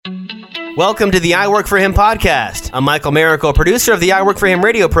Welcome to the I Work For Him podcast. I'm Michael Miracle, producer of the I Work For Him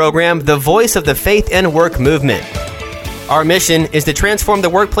radio program, the voice of the faith and work movement. Our mission is to transform the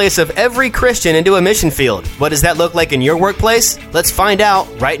workplace of every Christian into a mission field. What does that look like in your workplace? Let's find out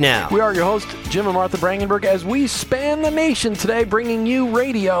right now. We are your hosts, Jim and Martha Brangenberg, as we span the nation today, bringing you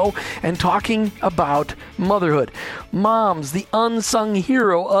radio and talking about motherhood. Moms, the unsung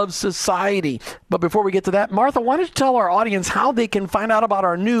hero of society. But before we get to that, Martha, why don't you tell our audience how they can find out about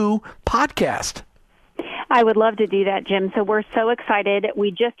our new podcast? I would love to do that, Jim. So we're so excited.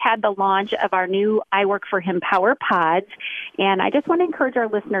 We just had the launch of our new I Work For Him Power Pods. And I just want to encourage our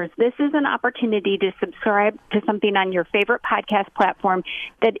listeners, this is an opportunity to subscribe to something on your favorite podcast platform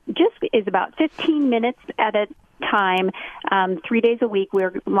that just is about 15 minutes at a time, 3 days a week.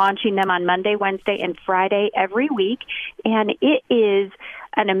 We're launching them on Monday, Wednesday, and Friday every week. And it is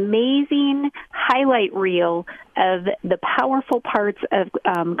an amazing highlight reel of the powerful parts of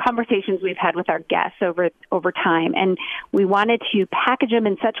conversations we've had with our guests over time. And we wanted to package them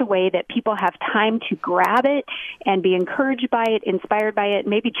in such a way that people have time to grab it and be encouraged by it, inspired by it,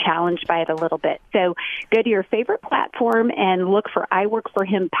 maybe challenged by it a little bit. So go to your favorite platform and look for I Work For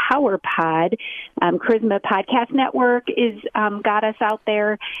Him Power Pod. Charisma Podcast Network is got us out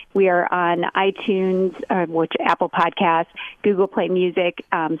there. We are on iTunes, which Apple Podcasts, Google Play Music,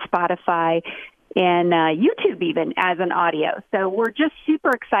 Spotify, and YouTube even as an audio. So we're just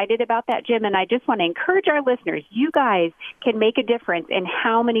super excited about that, Jim, and I just want to encourage our listeners, you guys can make a difference in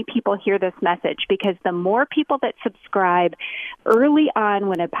how many people hear this message, because the more people that subscribe early on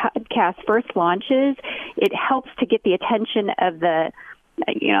when a podcast first launches, it helps to get the attention of the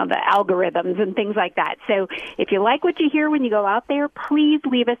algorithms and things like that. So if you like what you hear when you go out there, please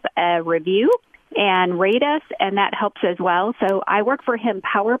leave us a review and rate us, and that helps as well. So I Work For Him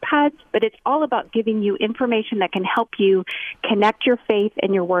Power Pods, but it's all about giving you information that can help you connect your faith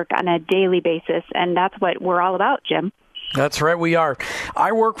and your work on a daily basis, and that's what we're all about, Jim. That's right, we are.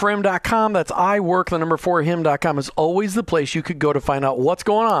 iWorkForHim.com, that's iWork4Him.com is always the place you could go to find out what's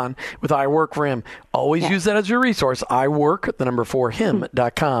going on with I Work For Him. Always use that as your resource,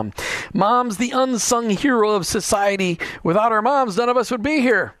 iWork4Him.com. Moms, the unsung hero of society. Without our moms, none of us would be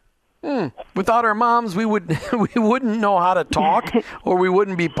here. Without our moms, we wouldn't know how to talk, or we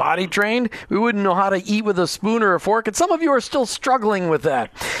wouldn't be potty trained. We wouldn't know how to eat with a spoon or a fork, and some of you are still struggling with that.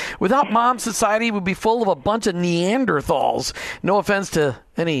 Without mom, society would be full of a bunch of Neanderthals. No offense to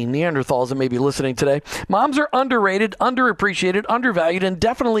any Neanderthals that may be listening today. Moms are underrated, underappreciated, undervalued, and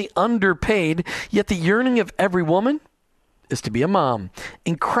definitely underpaid, yet the yearning of every woman is to be a mom.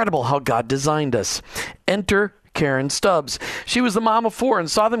 Incredible how God designed us. Enter Karen Stubbs. She was the mom of 4 and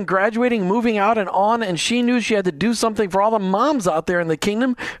saw them graduating, moving out and on, and she knew she had to do something for all the moms out there in the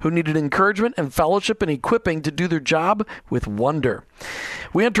kingdom who needed encouragement and fellowship and equipping to do their job with wonder.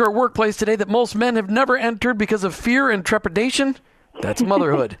 We enter a workplace today that most men have never entered because of fear and trepidation. That's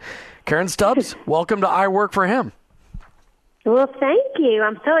motherhood. Karen Stubbs, welcome to I Work For Him. Well, thank you.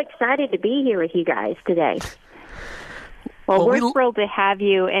 I'm so excited to be here with you guys today. Well, we're thrilled to have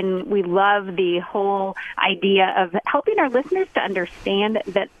you, and we love the whole idea of helping our listeners to understand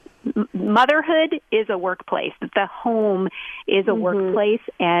that motherhood is a workplace, that the home is a workplace,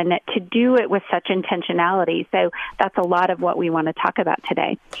 and to do it with such intentionality. So that's a lot of what we want to talk about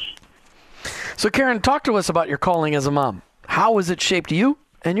today. So, Karen, talk to us about your calling as a mom. How has it shaped you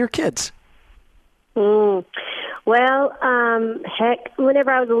and your kids? Well,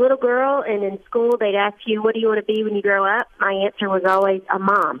 whenever I was a little girl and in school, they'd ask you, what do you want to be when you grow up? My answer was always a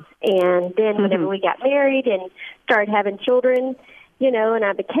mom. And then whenever we got married and started having children, and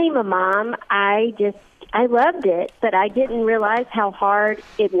I became a mom, I loved it, but I didn't realize how hard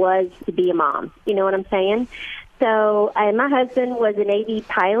it was to be a mom. You know what I'm saying? So my husband was a Navy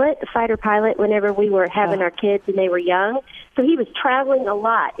pilot, a fighter pilot, whenever we were having our kids and they were young. So he was traveling a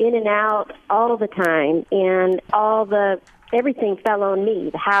lot, in and out, all the time, and everything fell on me,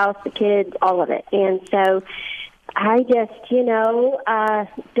 the house, the kids, all of it. And so I just,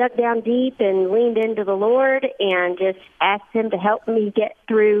 dug down deep and leaned into the Lord and just asked him to help me get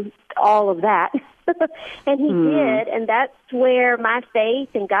through all of that. And he did, and that's where my faith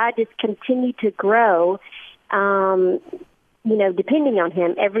and God just continued to grow. Depending on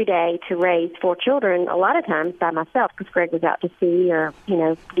him every day to raise 4 children, a lot of times by myself because Greg was out to sea or,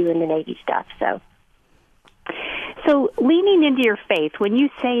 doing the Navy stuff. So leaning into your faith, when you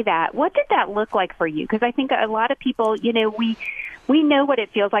say that, what did that look like for you? Because I think a lot of people, we know what it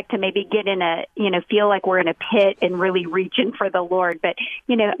feels like to maybe get in feel like we're in a pit and really reaching for the Lord. But,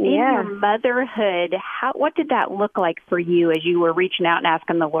 in your motherhood, what did that look like for you as you were reaching out and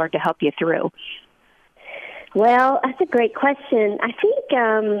asking the Lord to help you through? Well, that's a great question. I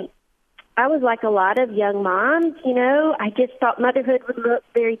think I was like a lot of young moms, I just thought motherhood would look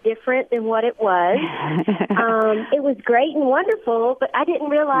very different than what it was. It was great and wonderful, but I didn't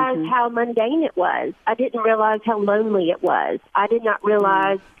realize how mundane it was. I didn't realize how lonely it was. I did not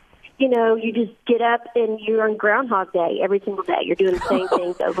realize, you just get up and you're on Groundhog Day every single day. You're doing the same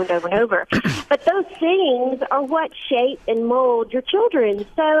things over and over and over. But those things are what shape and mold your children.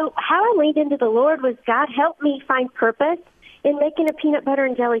 So how I leaned into the Lord was, God, help me find purpose in making a peanut butter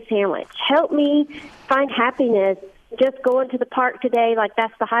and jelly sandwich. Help me find happiness just going to the park today, like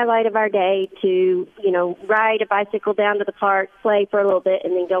that's the highlight of our day, to, ride a bicycle down to the park, play for a little bit,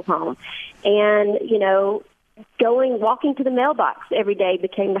 and then go home. And, walking to the mailbox every day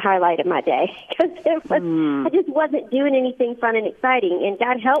became the highlight of my day, because I just wasn't doing anything fun and exciting. And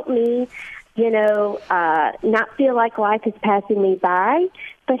God helped me, not feel like life is passing me by,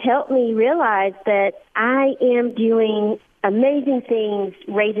 but help me realize that I am doing amazing things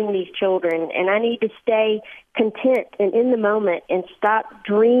raising these children, and I need to stay content and in the moment and stop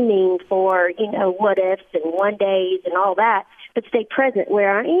dreaming for, what ifs and one days and all that, but stay present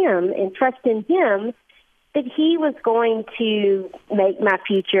where I am and trust in Him that He was going to make my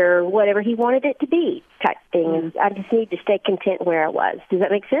future whatever He wanted it to be, type thing. And I just need to stay content where I was. Does that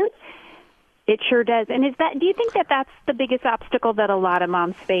make sense? It sure does. And do you think that that's the biggest obstacle that a lot of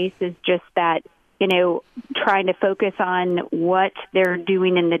moms face, is just that, trying to focus on what they're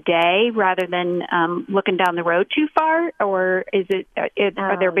doing in the day rather than looking down the road too far? Or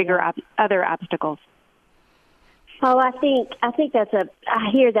are there bigger other obstacles? Oh, I think I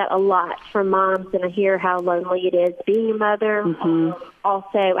hear that a lot from moms, and I hear how lonely it is being a mother.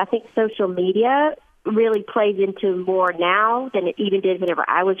 Also, I think social media really plays into more now than it even did whenever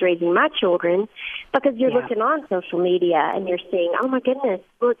I was raising my children, because you're looking on social media and you're seeing, oh my goodness,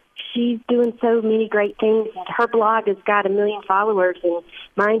 look, she's doing so many great things. Her blog has got 1 million followers and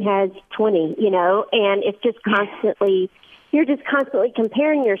mine has 20, and it's just constantly, you're just constantly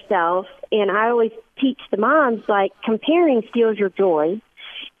comparing yourself. And I always teach the moms, like, comparing steals your joy.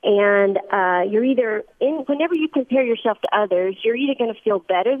 And you're either, whenever you compare yourself to others, you're either going to feel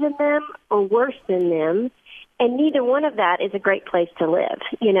better than them or worse than them. And neither one of that is a great place to live,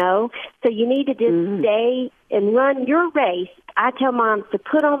 So you need to just stay and run your race. I tell moms to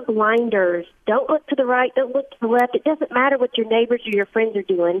put on blinders. Don't look to the right. Don't look to the left. It doesn't matter what your neighbors or your friends are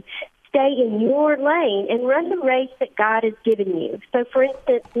doing. Stay in your lane and run the race that God has given you. So, for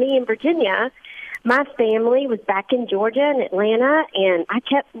instance, me in Virginia, my family was back in Georgia and Atlanta, and I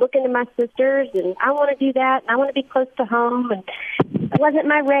kept looking to my sisters, and I want to do that, and I want to be close to home. And it wasn't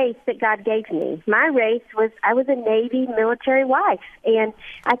my race that God gave me. My race was, I was a Navy military wife, and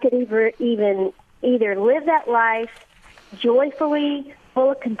I could either live that life joyfully,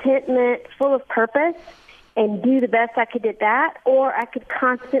 full of contentment, full of purpose, and do the best I could at that, or I could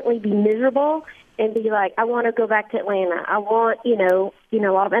constantly be miserable and be like, I want to go back to Atlanta. I want, and I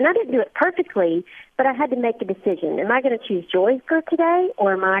didn't do it perfectly, but I had to make a decision. Am I going to choose joy for today,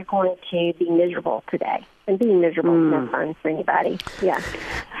 or am I going to be miserable today? And being miserable is not fun for anybody. Yeah.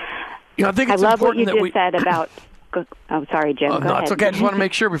 I think it's love what you important just said about. I'm sorry, Jim. Go ahead. It's okay. I just want to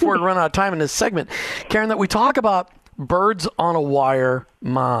make sure before we run out of time in this segment, Karen, that we talk about Birds on a Wire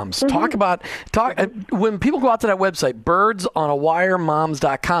moms. Talk when people go out to that website,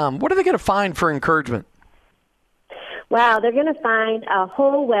 birdsonawiremoms.com. What are they going to find for encouragement? Wow, they're going to find a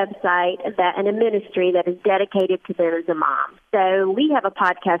whole website and a ministry that is dedicated to them as a mom. So we have a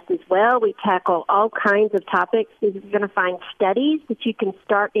podcast as well. We tackle all kinds of topics. You're going to find studies that you can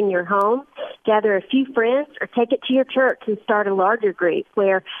start in your home, gather a few friends, or take it to your church and start a larger group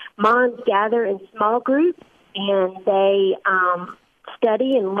where moms gather in small groups and they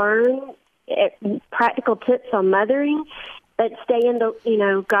study and learn practical tips on mothering, but stay in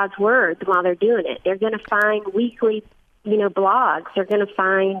the God's Word while they're doing it. They're going to find weekly blogs. They're going to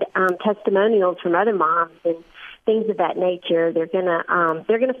find testimonials from other moms and things of that nature. They're going to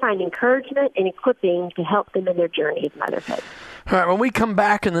find encouragement and equipping to help them in their journey of motherhood. All right, when we come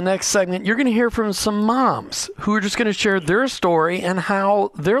back in the next segment, you're going to hear from some moms who are just going to share their story and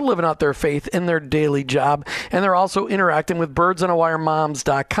how they're living out their faith in their daily job. And they're also interacting with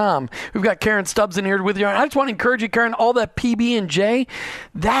birdsonawiremoms.com. We've got Karen Stubbs in here with you. I just want to encourage you, Karen, all that PB&J,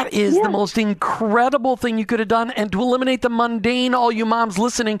 that is the most incredible thing you could have done. And to eliminate the mundane, all you moms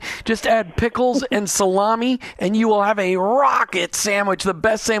listening, just add pickles and salami, and you will have a rocket sandwich, the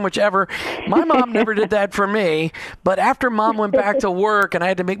best sandwich ever. My mom never did that for me, but after Mom went back to work and I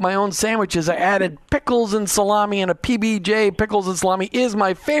had to make my own sandwiches, I added pickles and salami, and a PB&J pickles and salami is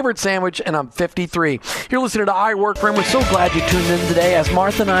my favorite sandwich, and I'm 53. You're listening to I Work For Him. We're so glad you tuned in today as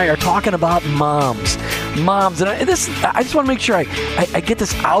Martha and I are talking about moms. And I just want to make sure I get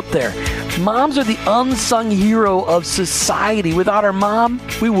this out there. Moms are the unsung hero of society. Without our mom,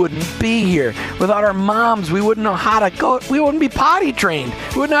 we wouldn't be here. Without our moms, we wouldn't know how to go. We wouldn't be potty trained.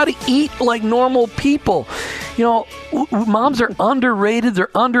 We wouldn't know how to eat like normal people. You know, moms are underrated, they're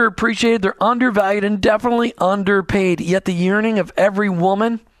underappreciated, they're undervalued, and definitely underpaid. Yet the yearning of every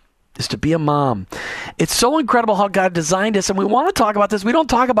woman is to be a mom. It's so incredible how God designed us, and we want to talk about this. We don't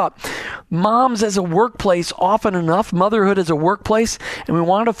talk about moms as a workplace often enough, motherhood as a workplace, and we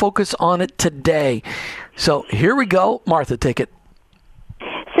wanted to focus on it today. So here we go. Martha, take it.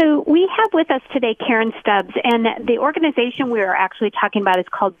 So we have with us today Karen Stubbs, and the organization we are actually talking about is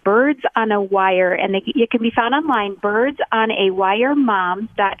called Birds on a Wire, and it can be found online,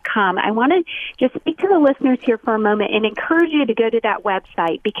 birdsonawiremoms.com. I want to just speak to the listeners here for a moment and encourage you to go to that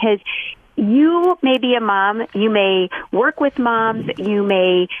website, because you may be a mom, you may work with moms, you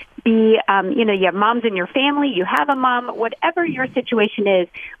may be, you have moms in your family, you have a mom, whatever your situation is,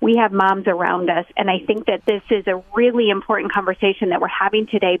 we have moms around us. And I think that this is a really important conversation that we're having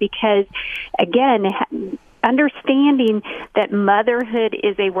today because, again, understanding that motherhood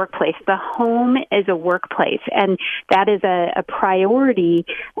is a workplace, the home is a workplace, and that is a priority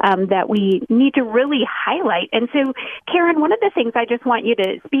that we need to really highlight. And so, Karen, one of the things I just want you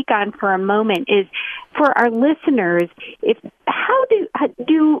to speak on for a moment is for our listeners, how do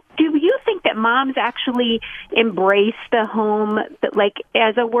you think that moms actually embrace the home like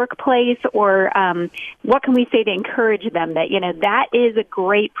as a workplace, or what can we say to encourage them that that is a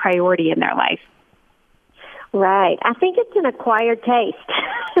great priority in their life? Right. I think it's an acquired taste,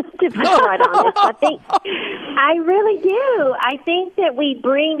 to be quite honest. I really do. I think that we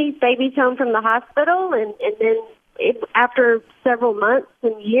bring these babies home from the hospital, and then after several months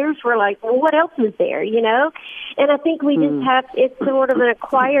and years, we're like, well, what else is there, And I think we just have, it's sort of an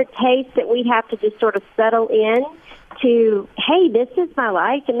acquired taste that we have to just sort of settle in to, hey, this is my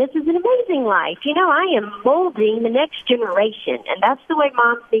life, and this is an amazing life. I am molding the next generation, and that's the way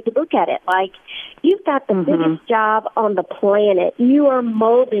moms need to look at it. Like, you've got the biggest job on the planet. You are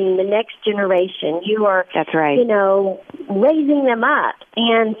molding the next generation. You are, that's right, raising them up.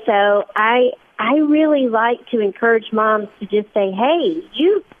 And so I really like to encourage moms to just say, hey,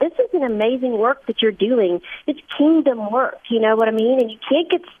 this is an amazing work that you're doing. It's kingdom work, you know what I mean? And you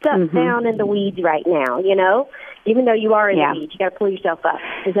can't get stuck down in the weeds right now, even though you are in the weeds. You got to pull yourself up.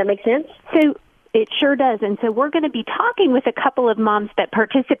 Does that make sense? So it sure does. And so we're going to be talking with a couple of moms that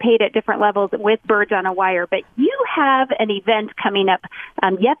participate at different levels with Birds on a Wire. But you have an event coming up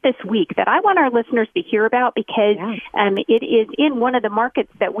yet this week that I want our listeners to hear about, because it is in one of the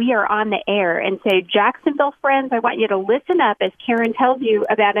markets that we are on the air. And so, Jacksonville friends, I want you to listen up as Karen tells you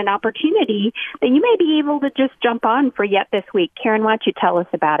about an opportunity that you may be able to just jump on for yet this week. Karen, why don't you tell us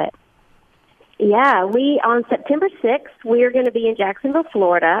about it? Yeah, on September 6th, we are going to be in Jacksonville,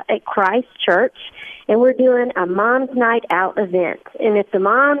 Florida at Christ Church, and we're doing a Mom's Night Out event. And if the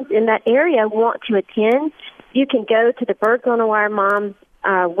moms in that area want to attend, you can go to the Birds on a Wire Moms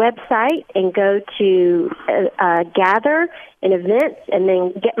website and go to Gather and Events, and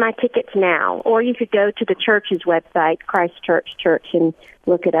then get my tickets now. Or you could go to the church's website, Christ Church, and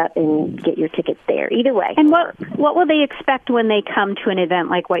look it up and get your tickets there. Either way. And what will they expect when they come to an event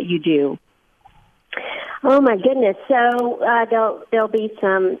like what you do? Oh my goodness! So there'll be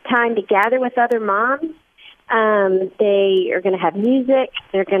some time to gather with other moms. They are going to have music.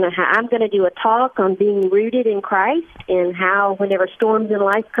 I'm going to do a talk on being rooted in Christ and how whenever storms in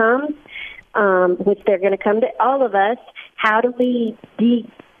life come, which they're going to come to all of us, how do we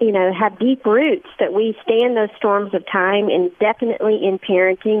have deep roots that we stand those storms of time, and definitely in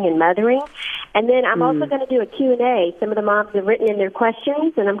parenting and mothering. And then I'm also going to do a Q&A. Some of the moms have written in their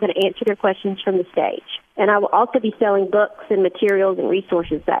questions, and I'm going to answer their questions from the stage. And I will also be selling books and materials and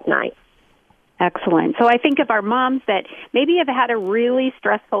resources that night. Excellent. So I think of our moms that maybe have had a really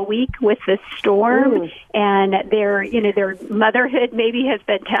stressful week with this storm, and their motherhood maybe has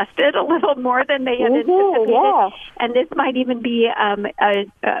been tested a little more than they had anticipated. Yeah. And this might even be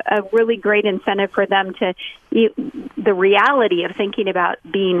a really great incentive for them to the reality of thinking about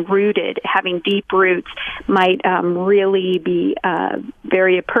being rooted, having deep roots, might really be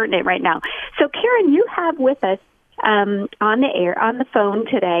very pertinent right now. So, Karen, you have with us on the phone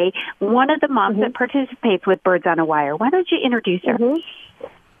today, one of the moms that participates with Birds on a Wire. Why don't you introduce her?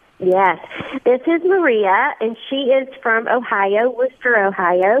 Yes. This is Maria, and she is from Ohio, Worcester,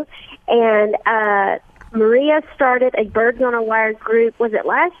 Ohio. And Maria started a Birds on a Wire group. Was it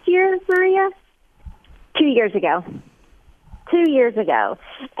last year, Maria? 2 years ago. 2 years ago.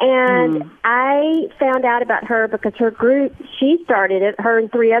 And I found out about her because her group, she started it, her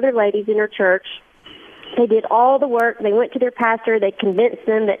and three other ladies in her church. They did all the work. They went to their pastor. They convinced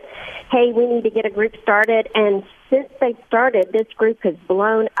them that, hey, we need to get a group started. And since they started, this group has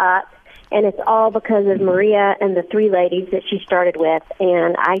blown up. And it's all because of Maria and the 3 ladies that she started with.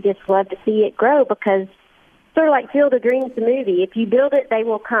 And I just love to see it grow because sort of like Field of Dreams, the movie. If you build it, they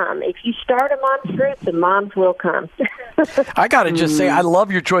will come. If you start a mom's group, the moms will come. I got to just say, I love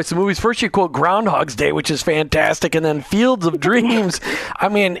your choice of movies. First, you quote Groundhog's Day, which is fantastic, and then Fields of Dreams. I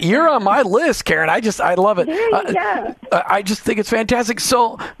mean, you're on my list, Karen. I love it. There you go. I just think it's fantastic.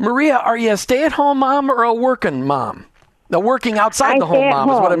 So, Maria, are you a stay-at-home mom or a working mom? The working outside the home mom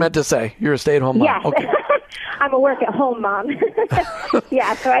is what I meant to say. You're a stay-at-home mom. Yes. Okay. I'm a work-at-home mom.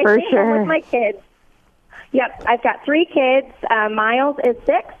 Yeah, so I stay home with my kids. Yep, I've got 3 kids. Miles is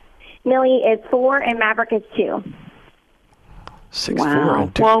 6, Millie is 4, and Maverick is 2. 6, 4,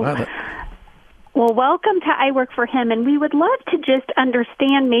 and 2. Well, welcome to I Work for Him, and we would love to just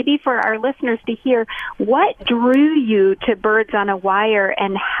understand, maybe for our listeners to hear, what drew you to Birds on a Wire,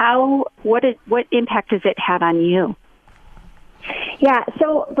 and what impact has it had on you? Yeah,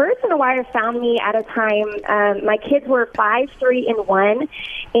 so Birds on a Wire found me at a time, my kids were 5, 3, and 1,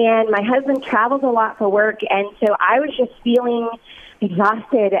 and my husband travels a lot for work, and so I was just feeling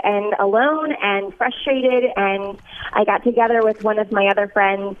exhausted and alone and frustrated, and I got together with one of my other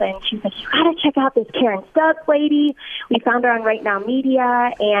friends, and she's like, you got to check out this Karen Stubbs lady. We found her on Right Now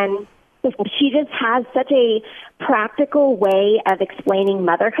Media, and she just has such a practical way of explaining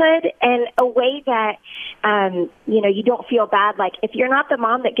motherhood, and a way that, you don't feel bad. Like, if you're not the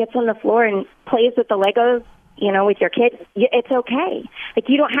mom that gets on the floor and plays with the Legos, with your kids, it's okay. Like,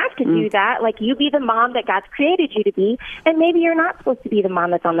 you don't have to do that. Like, you be the mom that God's created you to be, and maybe you're not supposed to be the mom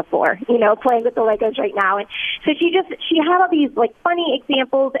that's on the floor, playing with the Legos right now. And so she had all these, like, funny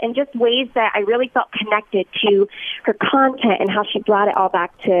examples and just ways that I really felt connected to her content and how she brought it all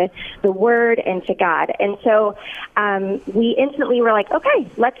back to the Word and to God. And so we instantly were like, okay,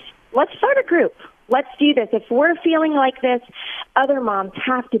 let's start a group. Let's do this. If we're feeling like this, other moms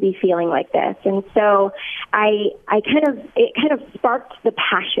have to be feeling like this. And so it kind of sparked the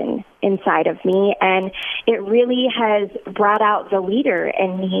passion inside of me, and it really has brought out the leader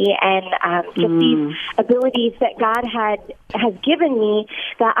in me, and just these abilities that God has given me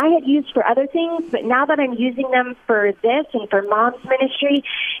that I had used for other things, but now that I'm using them for this and for mom's ministry,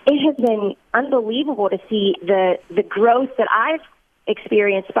 it has been unbelievable to see the growth that I've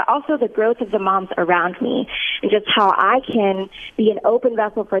experienced, but also the growth of the moms around me, and just how I can be an open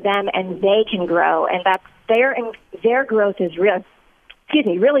vessel for them, and they can grow, and that's their growth is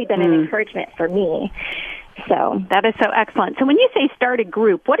really been an encouragement for me. So that is so excellent. So when you say start a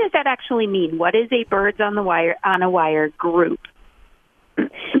group, what does that actually mean? What is a Birds on a Wire group?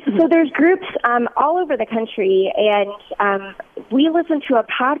 So there's groups all over the country, and we listen to a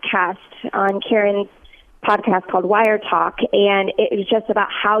podcast on Karen's podcast called Wire Talk, and it was just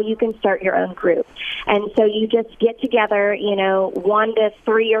about how you can start your own group. And so you just get together, 1 to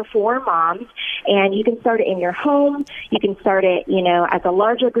 3 or 4 moms, and you can start it in your home. You can start it, as a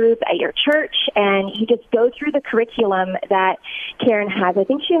larger group at your church, and you just go through the curriculum that Karen has. I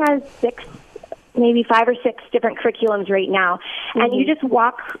think she has 6, maybe 5 or 6 different curriculums right now, and you just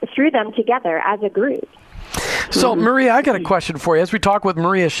walk through them together as a group. So, Maria, I got a question for you. As we talk with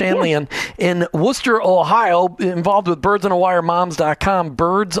Maria Shanley in Worcester, Ohio, involved with birdsonawiremoms.com,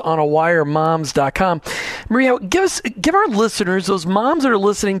 birdsonawiremoms.com. Maria, give our listeners, those moms that are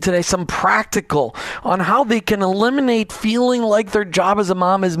listening today, some practical on how they can eliminate feeling like their job as a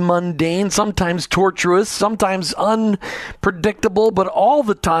mom is mundane, sometimes torturous, sometimes unpredictable, but all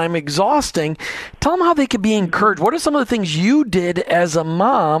the time exhausting. Tell them how they can be encouraged. What are some of the things you did as a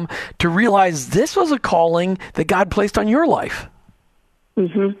mom to realize this was a calling that God placed on your life?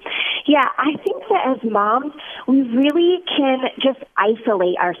 Yeah, I think that as moms, we really can just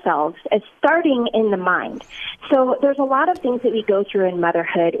isolate ourselves, as starting in the mind. So there's a lot of things that we go through in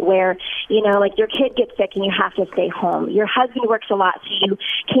motherhood where, like your kid gets sick and you have to stay home. Your husband works a lot, so you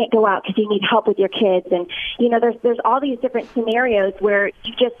can't go out because you need help with your kids. And, there's all these different scenarios where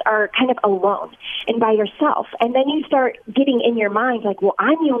you just are kind of alone and by yourself. And then you start getting in your mind like, well,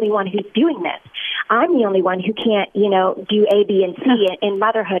 I'm the only one who's doing this. I'm the only one who can't, do A, B, and C in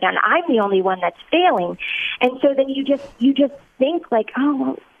motherhood, and I'm the only one that's failing. And so then you just think like, oh,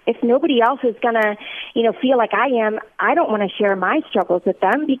 well, if nobody else is going to, feel like I am, I don't want to share my struggles with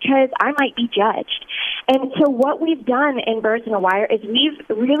them because I might be judged. And so what we've done in Birds on a Wire is we've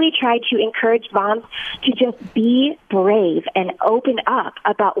really tried to encourage moms to just be brave and open up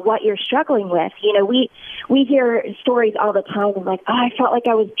about what you're struggling with. You know, we hear stories all the time of like, oh, I felt like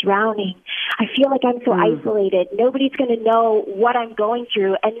I was drowning. I feel like I'm so isolated. Nobody's going to know what I'm going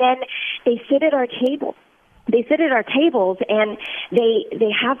through. And then they sit at our table. They sit at our tables and they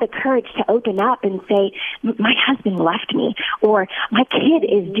have the courage to open up and say, my husband left me, or my kid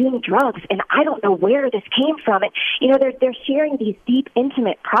is doing drugs and I don't know where this came from. And, you know, they're sharing these deep,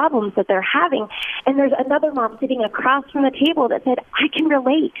 intimate problems that they're having. And there's another mom sitting across from the table that said, I can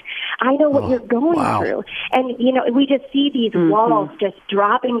relate. I know what you're going through. And, you know, we just see these walls just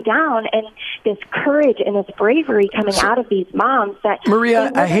dropping down and this courage and this bravery coming out of these moms that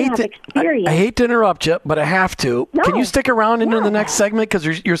Maria, I hate to interrupt you, but I have to. No. Can you stick around into the next segment? Because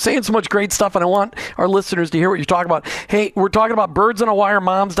you're saying so much great stuff, and I want our listeners to hear what you're talking about. Hey, we're talking about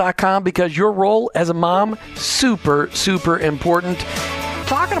birdsonawiremoms.com because your role as a mom, super, super important.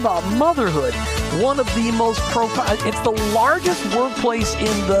 Talking about motherhood, one of the most profound, it's the largest workplace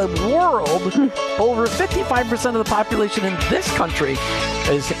in the world. Over 55% of the population in this country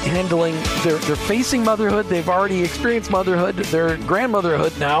is handling, they're facing motherhood. They've already experienced motherhood. They're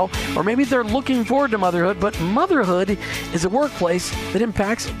grandmotherhood now, or maybe they're looking forward to motherhood. But motherhood is a workplace that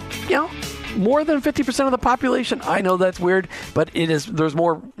impacts, you know, more than 50% of the population. I know that's weird, but it is. There's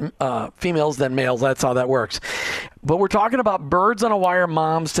more females than males. That's how that works. But we're talking about Birds on a Wire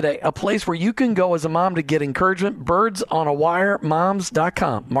Moms today, a place where you can go as a mom to get encouragement.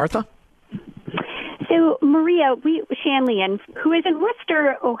 birdsonawiremoms.com. Martha? So, Maria, Shanlian, who is in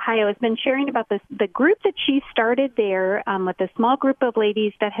Worcester, Ohio, has been sharing about the group that she started there with a small group of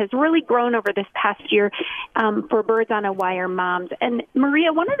ladies that has really grown over this past year for Birds on a Wire Moms. And,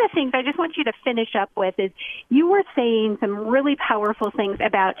 Maria, one of the things I just want you to finish up with is you were saying some really powerful things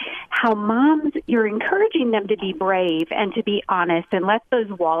about how moms, you're encouraging them to be brave and to be honest and let those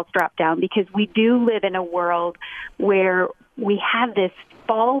walls drop down, because we do live in a world where we have this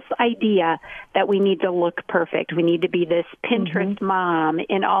false idea that we need to look perfect. We need to be this Pinterest mom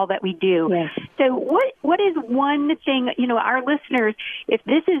in all that we do. Yes. So what is one thing, you know, our listeners, if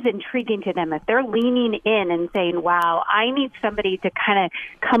this is intriguing to them, if they're leaning in and saying, wow, I need somebody to kind of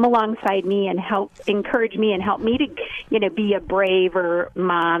come alongside me and help encourage me and help me to, you know, be a braver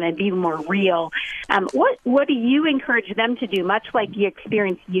mom and be more real. What do you encourage them to do, much like the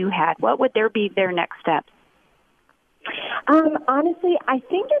experience you had? What would be their next steps? Honestly, I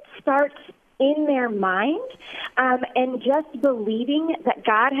think it starts in their mind and just believing that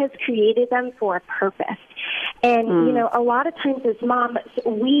God has created them for a purpose. And, you know, a lot of times as moms,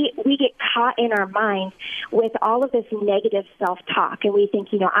 we get caught in our minds with all of this negative self-talk. And we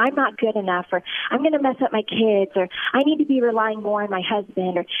think, you know, I'm not good enough, or I'm going to mess up my kids, or I need to be relying more on my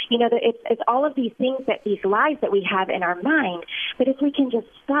husband, or, you know, it's all of these things, these lies that we have in our mind. But if we can just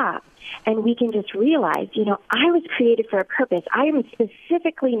stop and we can just realize, you know, I was created for a purpose. I am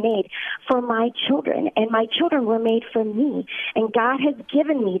specifically made for my children, and my children were made for me. And God has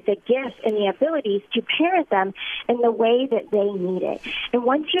given me the gifts and the abilities to parent them in the way that they need it. And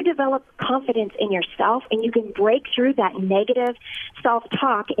once you develop confidence in yourself and you can break through that negative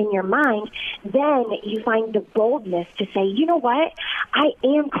self-talk in your mind, then you find the boldness to say, you know what? I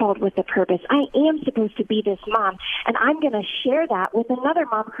am called with a purpose. I am supposed to be this mom, and I'm going to share that with another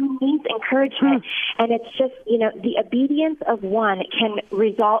mom who needs encouragement. And it's just, you know, the obedience of one can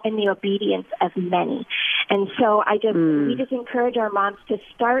result in the obedience of many. And so we just encourage our moms to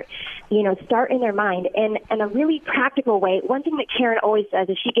start in their mind. And in a really practical way, one thing that Karen always does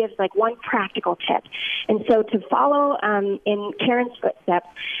is she gives like one practical tip. And so to follow in Karen's footsteps,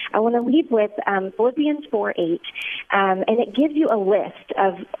 I want to lead with Philippians 4:8. And it gives you a list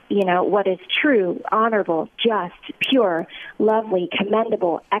of, you know, what is true, honorable, just, pure, lovely,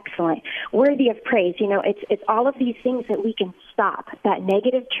 commendable, excellent, worthy of praise. You know, it's all of these things that we can stop that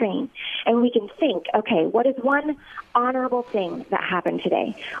negative train, and we can think, okay, what is one honorable thing that happened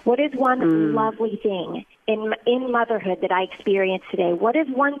today? What is one lovely thing in motherhood that I experienced today? What is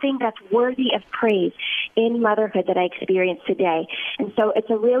one thing that's worthy of praise in motherhood that I experienced today? And so it's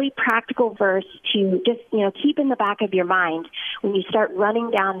a really practical verse to just, you know, keep in the back of your mind when you start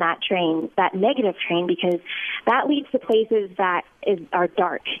running down that train, that negative train, because that leads to places that are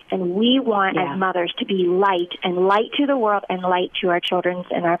dark. And we want as mothers to be light, and light to the world and light to our children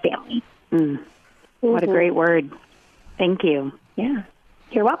and our family. What a great word. Thank you. Yeah.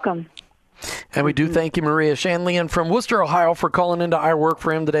 You're welcome. And we do thank you, Maria Shanlian from Worcester, Ohio, for calling into I Work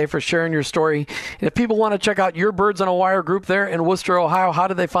for Him today, for sharing your story. And if people want to check out your Birds on a Wire group there in Worcester, Ohio, how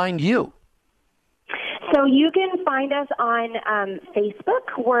do they find you? So you can find us on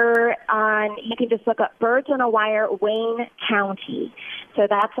Facebook. You can just look up Birds on a Wire, Wayne County. So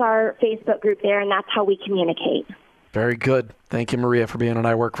that's our Facebook group there, and that's how we communicate. Very good. Thank you, Maria, for being on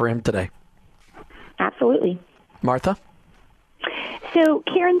I Work for Him today. Absolutely. Martha? So,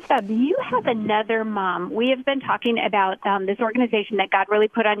 Karen Stubbs, you have another mom. We have been talking about this organization that God really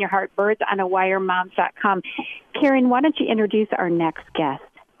put on your heart, birdsonawiremoms.com. Karen, why don't you introduce our next guest?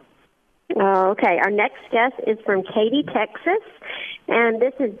 Okay. Our next guest is from Katy, Texas, and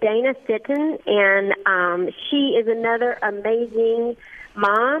this is Dana Fitton, and she is another amazing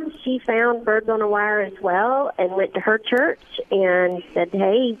mom. She found Birds on a Wire as well and went to her church and said,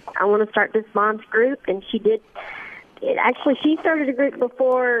 hey, I want to start this mom's group, and she did. Actually, she started a group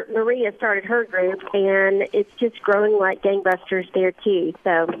before Maria started her group, and it's just growing like gangbusters there, too.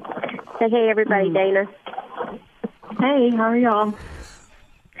 So, say hey, everybody, Dana. Hey, how are y'all?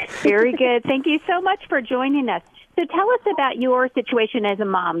 Very good. Thank you so much for joining us. So tell us about your situation as a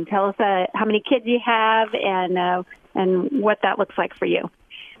mom. Tell us how many kids you have and what that looks like for you.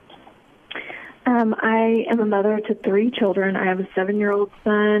 I am a mother to 3 children. I have a 7-year-old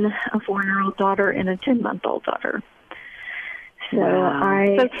son, a 4-year-old daughter, and a 10-month-old daughter. So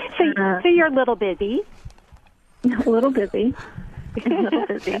wow. So you're a little busy. A little busy.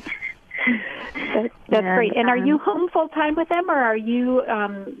 That's great. And are you home full time with them, or are you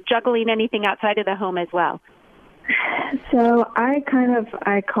juggling anything outside of the home as well? So I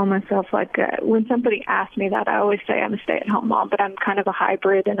call myself when somebody asks me that, I always say I'm a stay-at-home mom, but I'm kind of a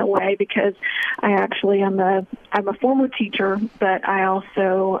hybrid in a way because I actually I'm a former teacher, but I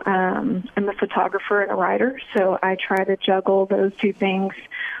also am a photographer and a writer. So I try to juggle those 2 things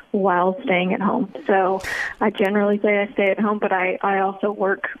while staying at home. So I generally say I stay at home, but I also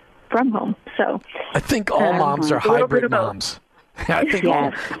work from home. So I think all moms are hybrid moms. I think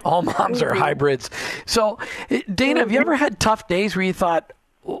all moms are hybrids. So, Dana, have you ever had tough days where you thought,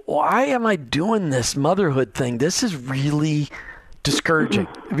 why am I doing this motherhood thing? This is really discouraging.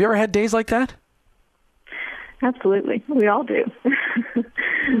 Have you ever had days like that? Absolutely. We all do.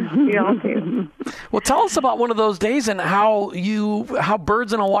 We all do. Well, tell us about one of those days and how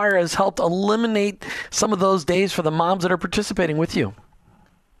Birds on a Wire has helped eliminate some of those days for the moms that are participating with you.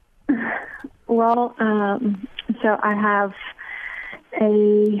 Well, so I have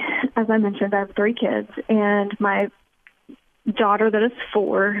as I mentioned, I have 3 kids, and my daughter that is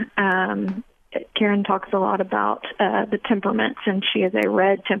 4, Karen talks a lot about the temperaments, and she is a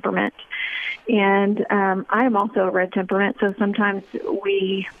red temperament. And I am also a red temperament, so sometimes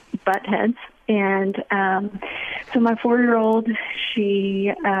we butt heads. And so my 4-year-old,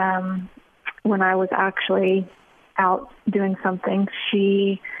 she, when I was actually out doing something,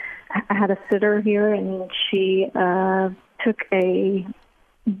 I had a sitter here, and she took a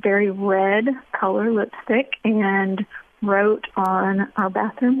very red color lipstick and wrote on our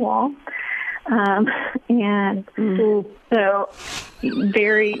bathroom wall. So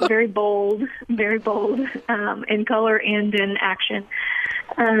very, very bold in color and in action.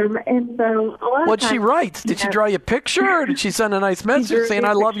 And so what'd she write? Did she draw you a picture, or did she send a nice message saying,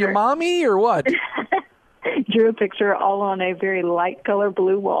 I love you, Mommy, or what? Drew a picture all on a very light color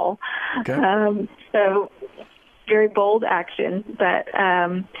blue wall. Okay. So very bold action, but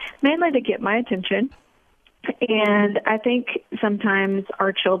mainly to get my attention. And I think sometimes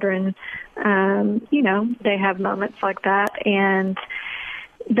our children, they have moments like that, and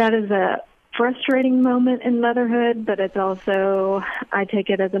that is a frustrating moment in motherhood, but it's also, I take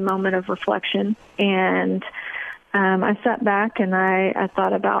it as a moment of reflection. And I sat back and I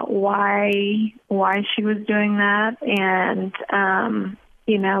thought about why she was doing that, and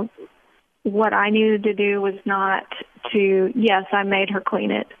what I needed to do was not to, yes, I made her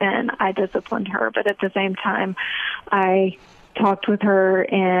clean it and I disciplined her, but at the same time, I talked with her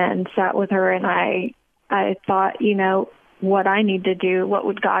and sat with her, and I thought, what I need to do, what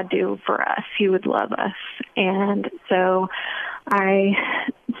would God do for us? He would love us. And so I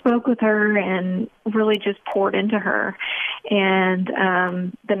spoke with her and really just poured into her. And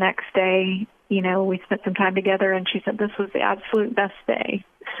the next day, we spent some time together, and she said this was the absolute best day.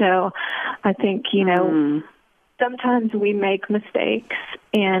 So I think, sometimes we make mistakes,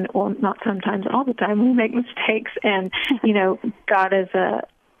 or not sometimes, all the time we make mistakes, and, God is a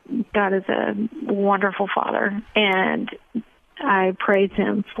wonderful Father, and I praise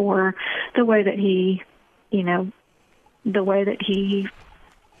Him for the way that He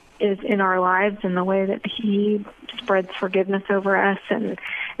is in our lives, and the way that He spreads forgiveness over us, and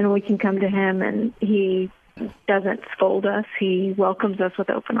we can come to Him, and He doesn't scold us. He welcomes us with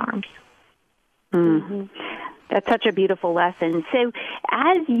open arms. Mm-hmm. That's such a beautiful lesson. So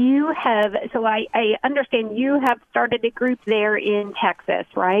I understand you have started a group there in Texas,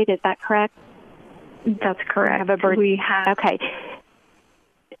 right? Is that correct? That's correct. We have. Okay.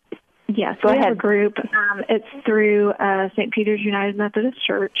 Yes, Go we ahead. have a group. It's through St. Peter's United Methodist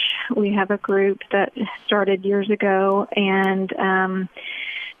Church. We have a group that started years ago, and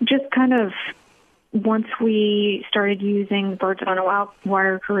just kind of once we started using the Birds on a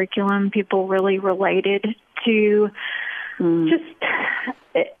Wire curriculum, people really related to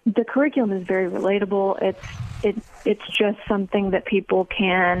the curriculum is very relatable. It's just something that people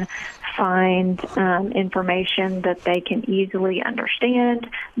can find information that they can easily understand,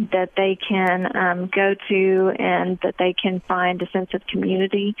 that they can go to, and that they can find a sense of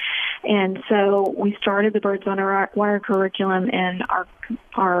community. And so we started the Birds on a Wire curriculum, and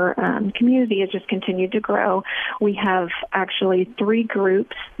our community has just continued to grow. We have actually 3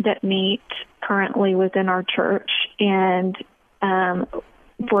 groups that meet currently within our church, and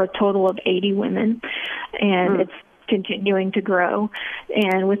for a total of 80 women, and it's continuing to grow.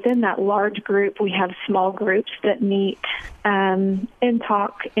 And within that large group, we have small groups that meet and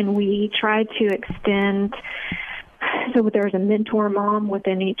talk, and we try to extend. So there's a mentor mom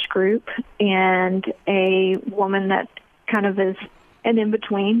within each group and a woman that kind of is an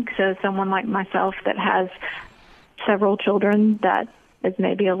in-between, so someone like myself that has several children that is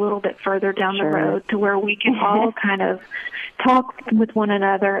maybe a little bit further down the road, to where we can all kind of talk with one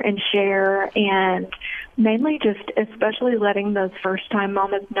another and share, and mainly just especially letting those first-time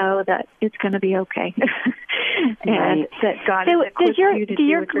mamas know that it's going to be okay. And that God has equipped you to do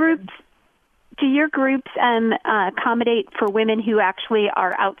your groups. Do your groups accommodate for women who actually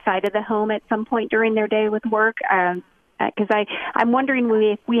are outside of the home at some point during their day with work? Because I'm wondering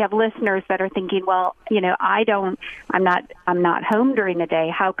if we have listeners that are thinking, well, I'm not home during the day.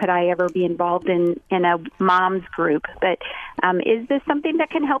 How could I ever be involved in a mom's group? But is this something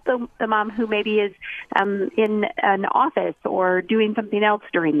that can help the mom who maybe is in an office or doing something else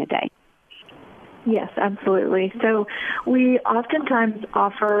during the day? Yes, absolutely. So we oftentimes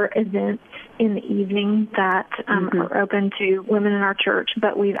offer events in the evening that are open to women in our church,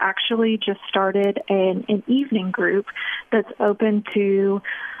 but we've actually just started an evening group that's open to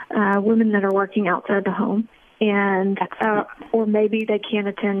women that are working outside the home, and or maybe they can't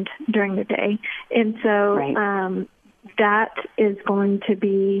attend during the day. And so that is going to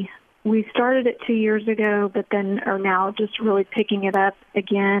be, we started it 2 years ago, but then are now just really picking it up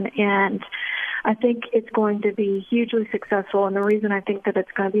again, and I think it's going to be hugely successful. And the reason I think that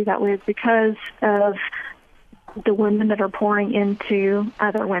it's going to be that way is because of the women that are pouring into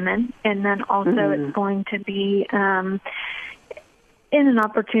other women. And then also it's going to be in an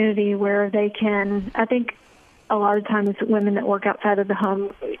opportunity where they can, I think a lot of times women that work outside of the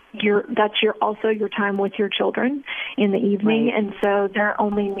home, that's also your time with your children in the evening. Right. And so they're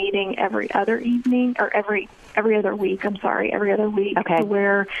only meeting every other evening, or every other week, to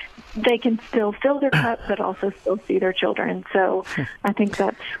where they can still fill their cup, but also still see their children. So I think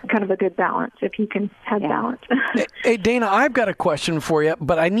that's kind of a good balance, if you can have balance. Hey, Dana, I've got a question for you,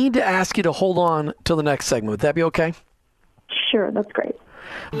 but I need to ask you to hold on till the next segment. Would that be okay? Sure, that's great.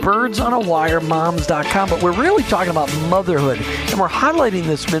 BirdsOnAWireMoms.com, but we're really talking about motherhood, and we're highlighting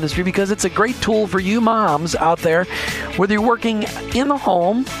this ministry because it's a great tool for you moms out there, whether you're working in the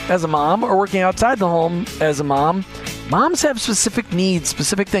home as a mom or working outside the home as a mom. Moms have specific needs,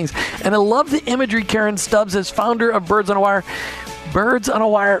 specific things, and I love the imagery. Karen Stubbs is founder of Birds on a Wire. Birds on a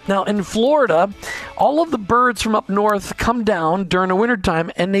Wire. Now, in Florida, all of the birds from up north come down during the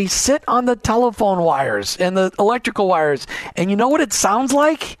wintertime, and they sit on the telephone wires and the electrical wires. And you know what it sounds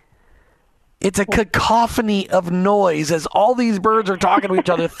like? It's a cacophony of noise as all these birds are talking to each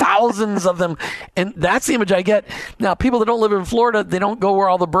other, thousands of them. And that's the image I get. Now, people that don't live in Florida, they don't go where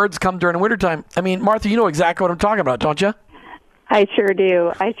all the birds come during the wintertime. I mean, Martha, you know exactly what I'm talking about, don't you? I sure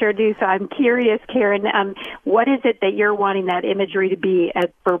do. So I'm curious, Karen, what is it that you're wanting that imagery to be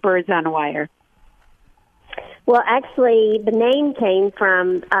for Birds on a Wire? Well, actually, the name came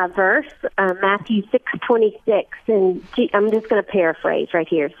from a verse, Matthew 6:26, and I'm just going to paraphrase right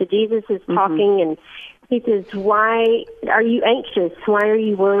here. So Jesus is talking, and he says, "Why are you anxious? Why are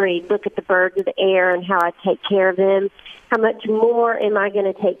you worried? Look at the birds of the air and how I take care of them. How much more am I going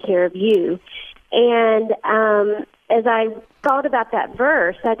to take care of you?" And as I thought about that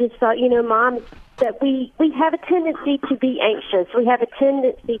verse, I just thought, moms, that we have a tendency to be anxious. We have a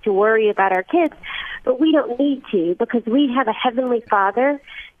tendency to worry about our kids, but we don't need to, because we have a Heavenly Father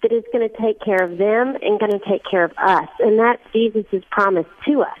that is going to take care of them and going to take care of us. And that's Jesus' promise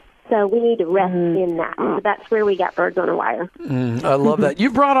to us. So we need to rest in that. So that's where we got Birds on a Wire. I love that.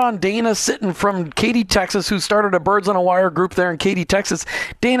 You brought on Dana Sitton from Katy, Texas, who started a Birds on a Wire group there in Katy, Texas.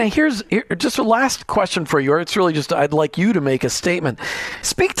 Dana, here's just a last question for you. Or it's really just I'd like you to make a statement.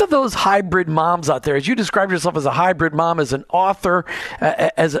 Speak to those hybrid moms out there. As you described yourself as a hybrid mom, as an author,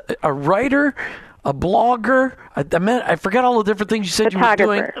 as a writer, a blogger. I forgot all the different things you said you were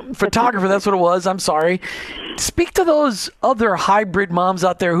doing. Photographer, that's what it was. I'm sorry. Speak to those other hybrid moms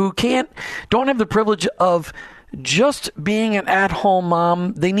out there who don't have the privilege of just being an at-home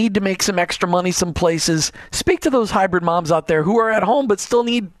mom. They need to make some extra money some places. Speak to those hybrid moms out there who are at home but still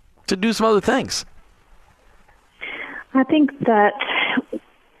need to do some other things. I think that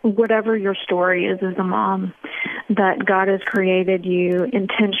whatever your story is as a mom, that God has created you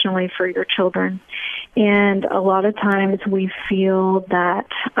intentionally for your children. And a lot of times we feel that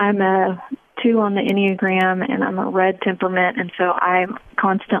I'm a 2 on the Enneagram and I'm a red temperament, and so I'm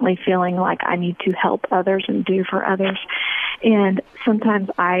constantly feeling like I need to help others and do for others. And sometimes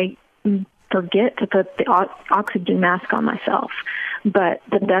I forget to put the oxygen mask on myself. But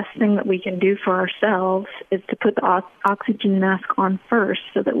the best thing that we can do for ourselves is to put the oxygen mask on first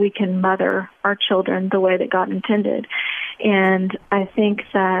so that we can mother our children the way that God intended. And I think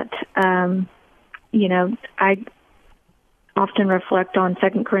that, I often reflect on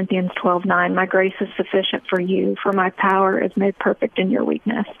 2 Corinthians 12:9. My grace is sufficient for you, for my power is made perfect in your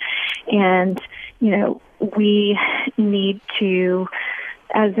weakness. And, we need to,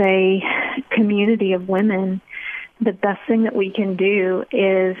 as a community of women, the best thing that we can do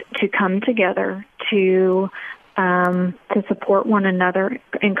is to come together to support one another,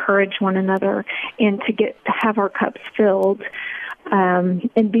 encourage one another, and to have our cups filled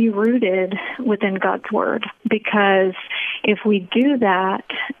and be rooted within God's Word. Because if we do that,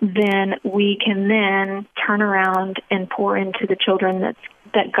 then we can then turn around and pour into the children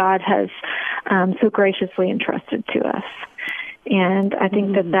that God has so graciously entrusted to us. And I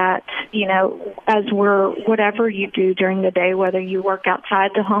think that, whatever you do during the day, whether you work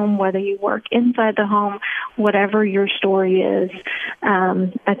outside the home, whether you work inside the home, whatever your story is,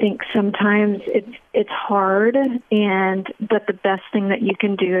 I think sometimes it's hard, but the best thing that you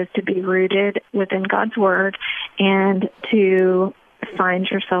can do is to be rooted within God's Word and to find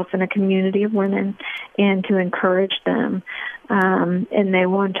yourself in a community of women and to encourage them, and they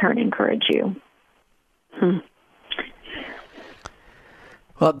will in turn encourage you.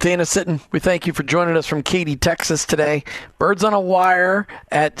 Well, Dana Sitton, we thank you for joining us from Katy, Texas today. Birds on a Wire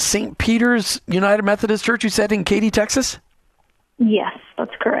at St. Peter's United Methodist Church, you said, in Katy, Texas? Yes,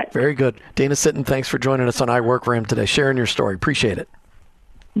 that's correct. Very good. Dana Sitton, thanks for joining us on I Work for Him today, sharing your story. Appreciate it.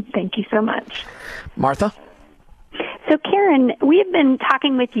 Thank you so much. Martha? So, Karen, we've been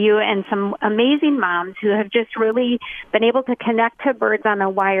talking with you and some amazing moms who have just really been able to connect to Birds on a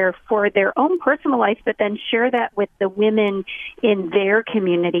Wire for their own personal life, but then share that with the women in their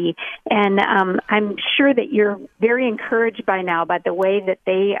community. And I'm sure that you're very encouraged by now by the way that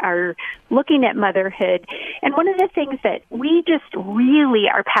they are looking at motherhood. And one of the things that we just really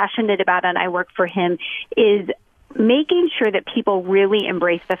are passionate about on I Work for Him is making sure that people really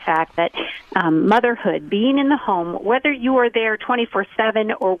embrace the fact that motherhood, being in the home, whether you are there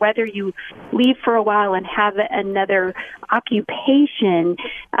 24/7 or whether you leave for a while and have another occupation,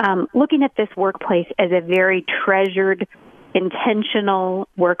 looking at this workplace as a very treasured, intentional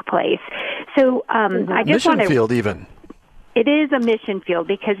workplace. So I just want to... Mission field even. It is a mission field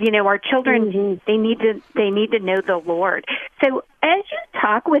because, our children, they need to know the Lord. So as you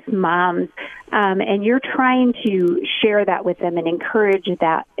talk with moms and you're trying to share that with them and encourage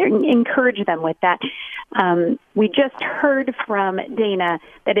them with that, we just heard from Dana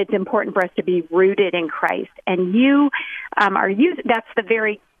that it's important for us to be rooted in Christ. And you that's the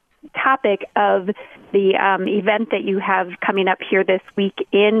very topic of the event that you have coming up here this week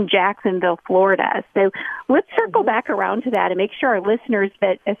in Jacksonville, Florida. So let's circle back around to that and make sure our listeners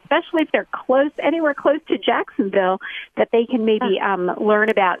that, especially if they're anywhere close to Jacksonville, that they can maybe learn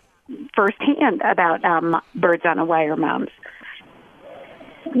about firsthand about Birds on a Wire moms.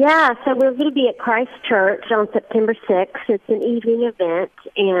 Yeah, so we're going to be at Christ Church on September 6th. It's an evening event,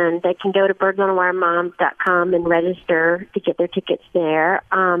 and they can go to birdsonawire.com and register to get their tickets there.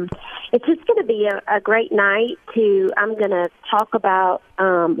 It's just going to be a great night. I'm going to talk about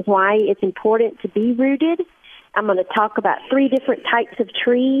why it's important to be rooted. I'm going to talk about 3 different types of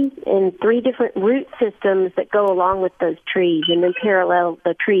trees and 3 different root systems that go along with those trees, and then parallel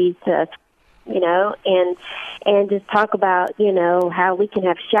the trees to us, and just talk about, how we can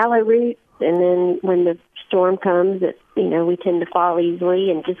have shallow roots, and then when the storm comes, we tend to fall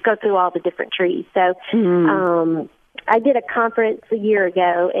easily, and just go through all the different trees. So I did a conference a year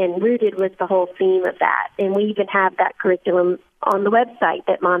ago, and Rooted was the whole theme of that. And we even have that curriculum on the website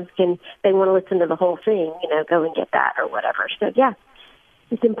that moms can, they want to listen to the whole thing, go and get that or whatever. So, yeah,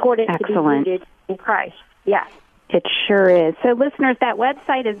 it's important to be rooted in Christ. Yeah. It sure is. So, listeners, that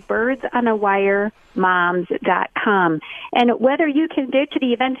website is birdsonawiremoms.com. And whether you can go to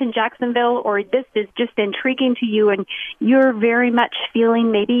the event in Jacksonville or this is just intriguing to you and you're very much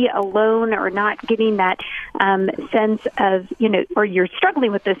feeling maybe alone or not getting that sense of, or you're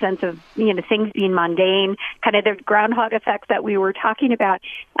struggling with the sense of, things being mundane, kind of the groundhog effect that we were talking about,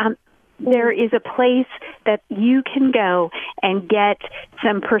 there is a place that you can go and get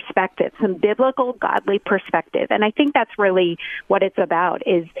some perspective, some biblical, godly perspective. And I think that's really what it's about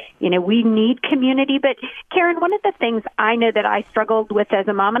is, we need community. But, Karen, one of the things I know that I struggled with as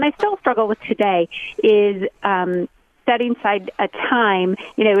a mom, and I still struggle with today, is setting aside a time.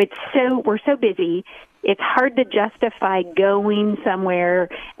 We're so busy. It's hard to justify going somewhere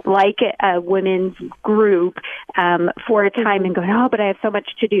like a women's group for a time and going, but I have so much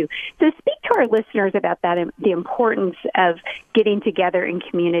to do. So speak to our listeners about that, the importance of getting together in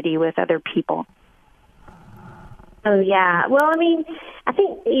community with other people. Oh, yeah. Well, I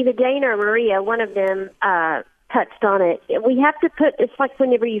think either Dana or Maria, one of them touched on it. We have to it's like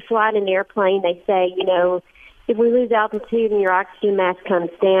whenever you fly in an airplane, they say, if we lose altitude and your oxygen mask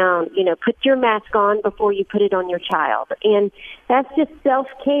comes down, put your mask on before you put it on your child. And that's just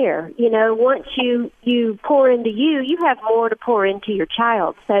self-care. Once you pour into you have more to pour into your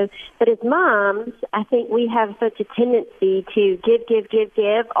child. So, but as moms, I think we have such a tendency to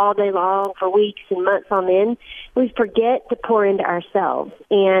give all day long for weeks and months on end. We forget to pour into ourselves.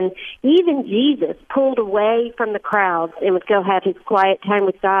 And even Jesus pulled away from the crowds and would go have his quiet time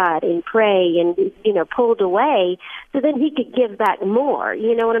with God and pray and, pulled away so then he could give back more.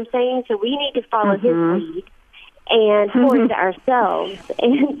 You know what I'm saying? So we need to follow his lead and pour into ourselves.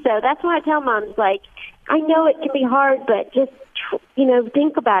 And so that's why I tell moms, I know it can be hard, but just,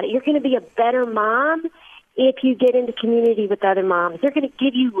 think about it. You're going to be a better mom if you get into community with other moms. They're going to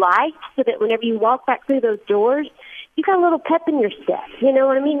give you life so that whenever you walk back through those doors, you got a little pep in your step. You know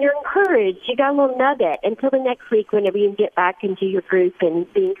what I mean? You're encouraged. You got a little nugget until the next week whenever you get back into your group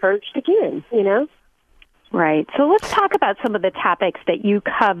and be encouraged again, Right. So let's talk about some of the topics that you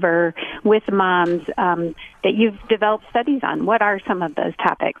cover with moms that you've developed studies on. What are some of those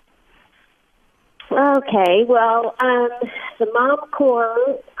topics? Okay. Well, the Mom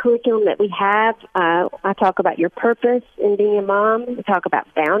Core curriculum that we have, I talk about your purpose in being a mom. We talk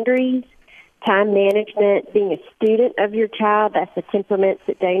about boundaries, time management, being a student of your child. That's the temperaments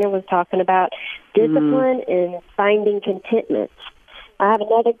that Dana was talking about. Discipline and finding contentment. I have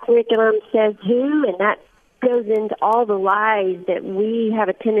another curriculum that says who, and that goes into all the lies that we have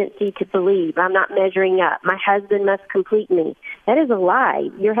a tendency to believe. I'm not measuring up. My husband must complete me. That is a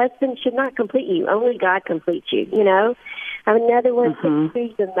lie. Your husband should not complete you. Only God completes you, I have another one, 6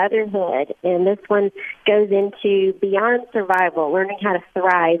 Degrees of Motherhood, and this one goes into beyond survival, learning how to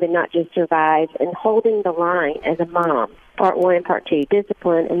thrive and not just survive, and holding the line as a mom. Part 1 and Part 2,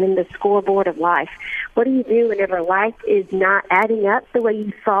 discipline, and then the scoreboard of life. What do you do whenever life is not adding up the way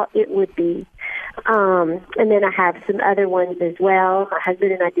you thought it would be? And then I have some other ones as well. My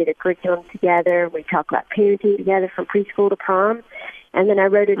husband and I did a curriculum together. We talk about parenting together from preschool to prom. And then I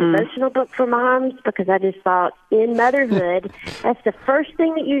wrote a devotional book for moms because I just thought in motherhood, that's the first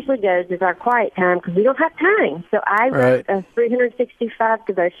thing that usually goes is our quiet time because we don't have time. So I wrote a 365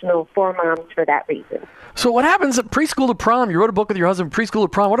 devotional for moms for that reason. So what happens at preschool to prom? You wrote a book with your husband, preschool to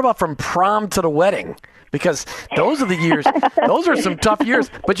prom. What about from prom to the wedding? Because those are the years, those are some tough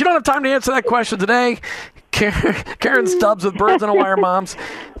years. But you don't have time to answer that question today. Karen Stubbs with Birds on a Wire Moms,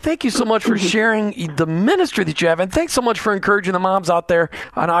 thank you so much for sharing the ministry that you have. And thanks so much for encouraging the moms out there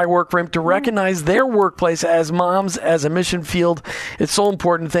on I Work For Him to recognize their workplace as moms, as a mission field. It's so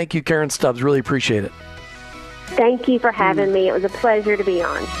important. Thank you, Karen Stubbs. Really appreciate it. Thank you for having me. It was a pleasure to be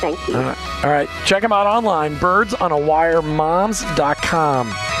on. Thank you. All right. Check them out online,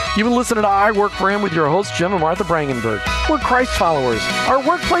 birdsonawiremoms.com. You've been listening to I Work For Him with your hosts, Jim and Martha Brangenberg. We're Christ followers. Our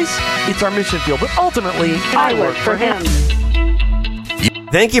workplace, it's our mission field, but ultimately, I work for Him.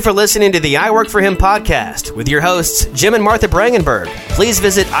 Thank you for listening to the I Work For Him podcast with your hosts, Jim and Martha Brangenberg. Please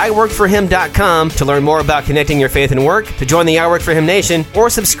visit iworkforhim.com to learn more about connecting your faith and work, to join the I Work For Him Nation, or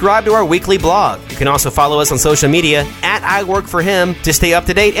subscribe to our weekly blog. You can also follow us on social media at I Work For Him to stay up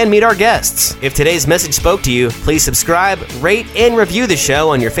to date and meet our guests. If today's message spoke to you, please subscribe, rate, and review the show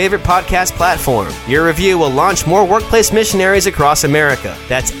on your favorite podcast platform. Your review will launch more workplace missionaries across America.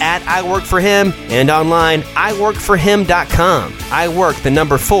 That's at I Work For Him and online, iworkforhim.com. I work the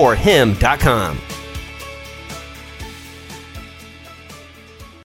number 4him.com.